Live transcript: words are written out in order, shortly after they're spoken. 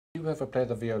you ever play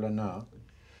the viola now?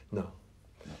 No.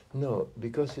 No,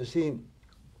 because you see,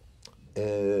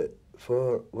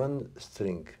 for one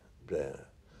string player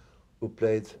who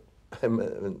played,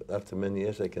 after many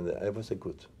years I was a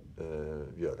good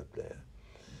viola player.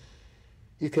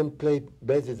 You can play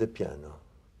badly the piano,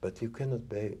 but you cannot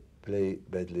play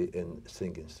badly a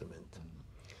string instrument.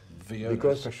 Viola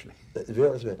because, especially.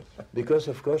 Because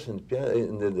of course in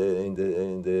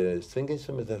the string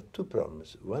instrument there are two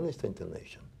problems. One is the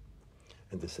intonation,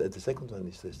 and the second one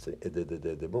is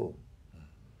the bow.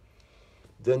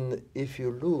 Then if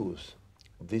you lose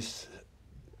this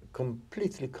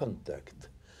completely contact,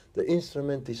 the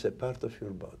instrument is a part of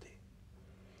your body.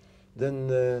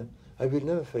 Then I will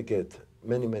never forget,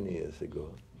 many years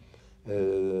ago,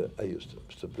 I used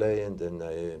to play, and then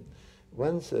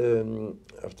once,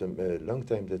 after a long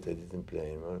time that I didn't play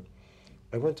anymore,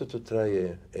 I wanted to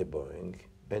try a bowing,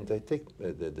 and I take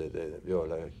the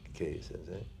viola case,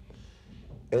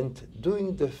 and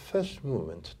doing the first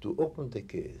movement to open the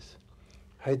case,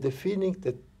 I had the feeling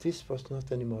that this was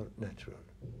not anymore natural.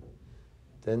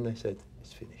 Then I said,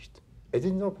 it's finished. I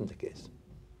didn't open the case.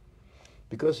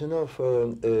 Because, you know,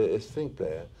 for a string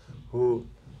player who,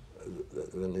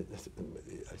 when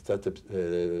I started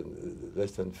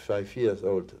less than 5 years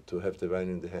old to have the violin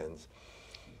in the hands,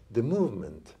 the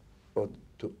movement or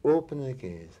to open the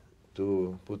case,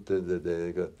 to put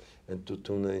and to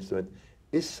tune the instrument,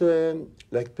 is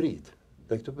like breathe,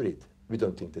 like to breathe. We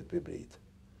don't think that we breathe.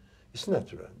 It's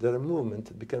natural. There are movements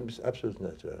that becomes absolutely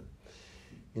natural.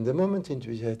 In the moment in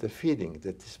which I had the feeling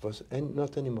that this was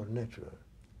not anymore natural,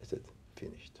 I said,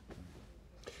 finished.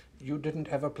 You didn't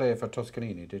ever play for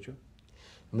Toscanini, did you?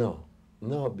 No,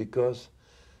 because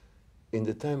in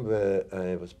the time where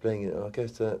I was playing in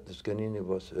orchestra, Toscanini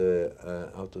was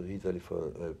out of Italy for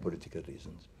political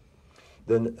reasons.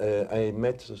 Then I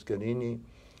met Toscanini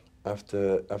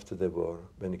after the war,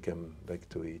 when he came back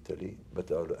to Italy,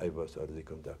 but I was already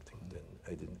conducting, then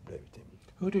I didn't play with him.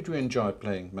 Who did you enjoy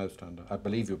playing most under? I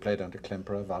believe you played under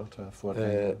Klemperer, Walter,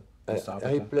 Furtwängler,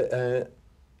 Sabata.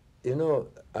 You know,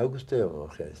 Augusteo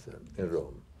Orchestra in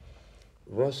Rome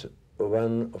was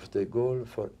one of the goals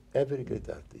for every great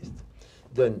artist.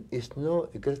 Then it's no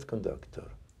a great conductor,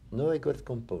 no a great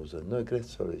composer, no a great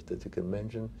soloist that you can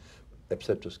mention,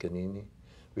 except Toscanini,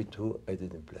 with who I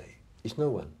didn't play. It's no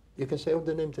one. You can say all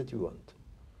the names that you want.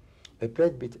 I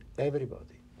played with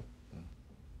everybody.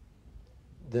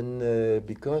 Then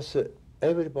because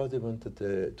everybody wanted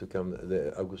to come,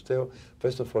 the Augusteo,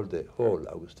 first of all, the whole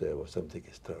Augusteo was something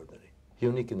extraordinary,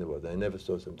 unique in the world. I never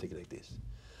saw something like this.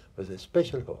 It was a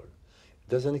special hall. It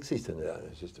doesn't exist in there.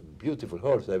 It's just beautiful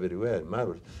halls everywhere,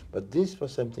 marvelous. But this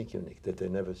was something unique that I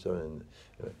never saw.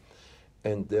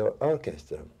 And the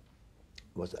orchestra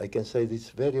was, I can say this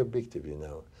very objectively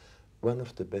now, one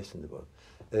of the best in the world.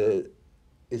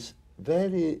 It's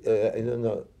very, I don't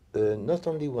know, not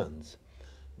only once,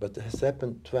 but it has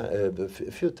happened a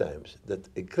few times that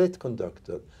a great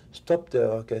conductor stopped the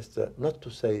orchestra not to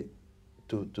say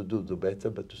to do better,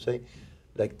 but to say,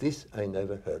 like this I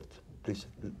never heard. Please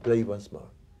play once more.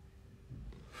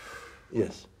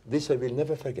 Yes, this I will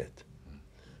never forget.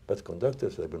 But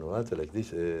conductors like Bonaventure, like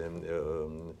this,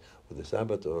 or the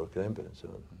Sabbath or Klemperer and so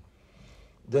on.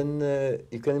 Then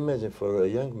you can imagine for a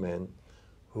young man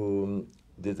who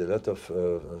did a lot of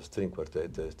string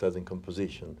quartet, studying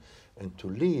composition, and to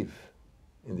live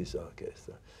in this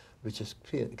orchestra, which is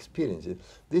experiences.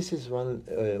 This is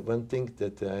one thing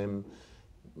that I'm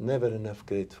never enough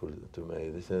grateful to my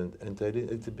and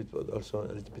also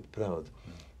a little bit proud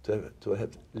to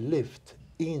have lived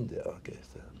in the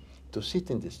orchestra, to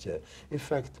sit in this chair. In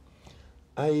fact,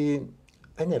 I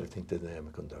never think that I am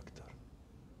a conductor.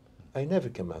 I never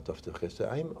come out of the orchestra.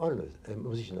 I'm always a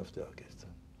musician of the orchestra.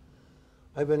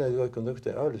 When I go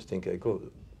conductor, I always think I go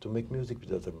to make music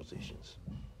with other musicians.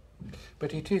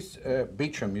 But it is,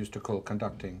 Beecham used to call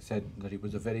conducting, said that it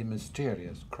was a very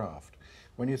mysterious craft.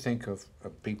 When you think of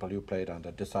people you played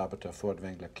under, De Sabata,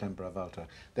 Furtwängler, Klemperer, Walter,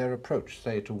 their approach,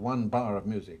 say, to one bar of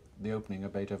music, the opening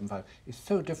of Beethoven 5, is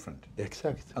so different.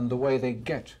 Exact. And the way they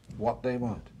get what they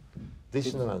want. This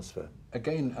is no answer.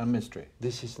 Again, a mystery.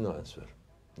 This is no answer,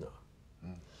 no.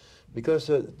 Because,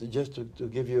 just to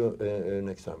give you an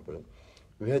example,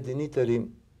 we had in Italy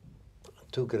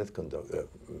two great conductors,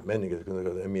 many great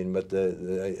conductors, I mean, but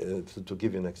to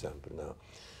give you an example now.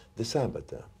 The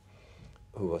Sabata,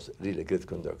 who was really a great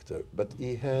conductor, but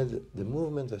he had, the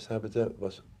movement of Sabata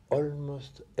was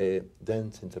almost a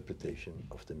dance interpretation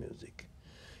of the music.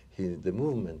 The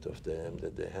movement of the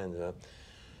hand,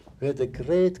 we had a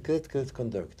great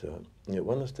conductor,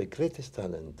 one of the greatest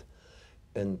talent,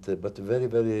 and but very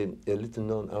little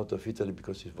known out of Italy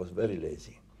because he was very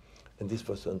lazy. and this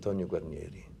was Antonio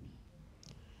Guarnieri.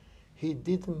 He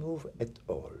didn't move at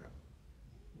all.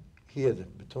 He had a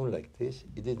tone like this,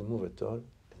 he didn't move at all, and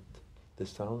the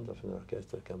sound of an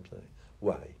orchestra comes like,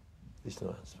 why? There's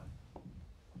no answer.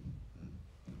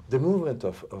 The movement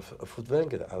of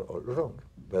Furtwängler are all wrong,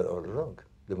 were all wrong,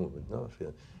 the movement, no?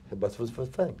 But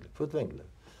Furtwängler.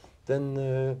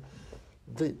 Then,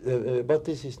 but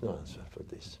this is no answer for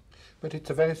this. But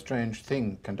it's a very strange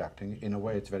thing, conducting. In a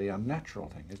way, it's a very unnatural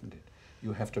thing, isn't it?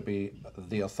 You have to be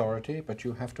the authority, but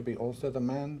you have to be also the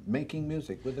man making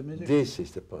music with the music. This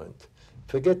is the point.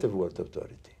 Forget the word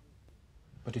authority.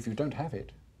 But if you don't have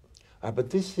it... But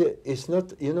this is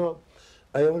not, you know,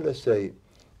 I always say,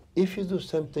 if you do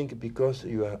something because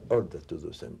you are ordered to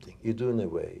do something, you do in a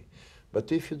way.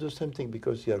 But if you do something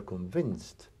because you are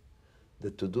convinced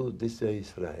that to do this way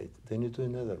is right, then you do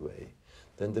another way.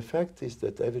 Then the fact is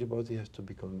that everybody has to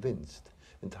be convinced.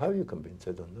 And how you convince,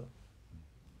 I don't know.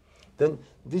 Then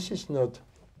this is not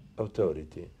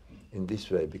authority in this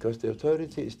way, because the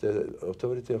authority is the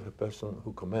authority of a person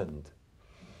who commands.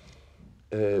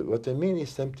 What I mean is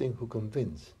something who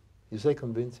convince. You say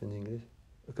convince in English?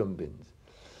 Convince.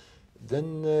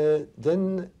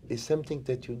 Then it's something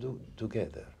that you do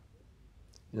together.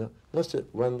 You know, not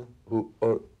one who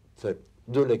or say,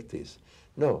 do like this.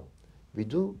 No, we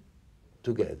do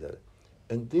together.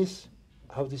 And this,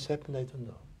 how this happened, I don't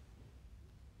know.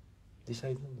 This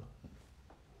I don't know.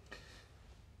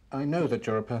 I know that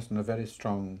you're a person of very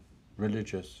strong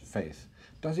religious faith.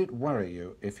 Does it worry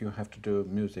you if you have to do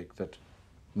music that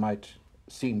might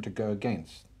seem to go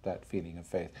against that feeling of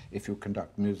faith, if you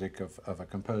conduct music of a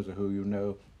composer who you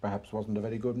know perhaps wasn't a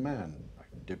very good man, like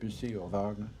Debussy or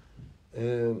Wagner?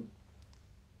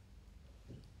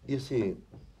 You see,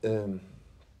 I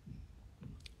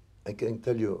can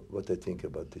tell you what I think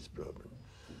about this problem.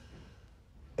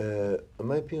 In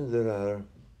my opinion, there are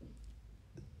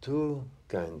two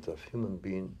kinds of human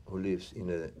being who lives in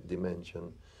a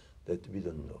dimension that we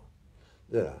don't know.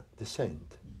 There are the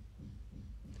saint.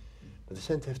 But the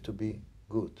saint has to be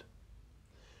good.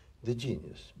 The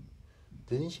genius.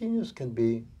 The genius can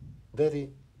be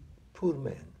very poor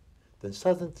man. Then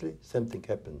suddenly something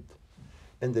happened,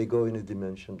 and they go in a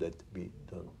dimension that we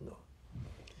don't know.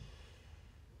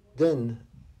 Then,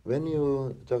 when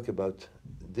you talk about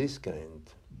this kind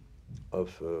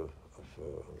of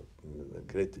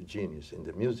great genius in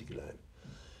the music life,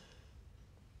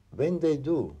 when they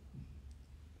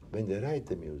write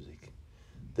the music,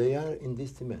 they are in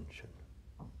this dimension.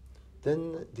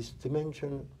 Then this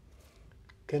dimension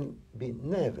can be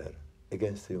never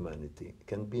against humanity,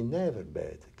 can be never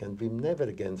bad, can be never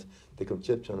against the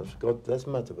conception of God,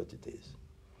 doesn't matter what it is.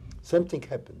 Something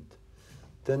happened.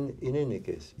 Then in any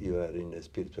case, you are in a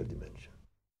spiritual dimension.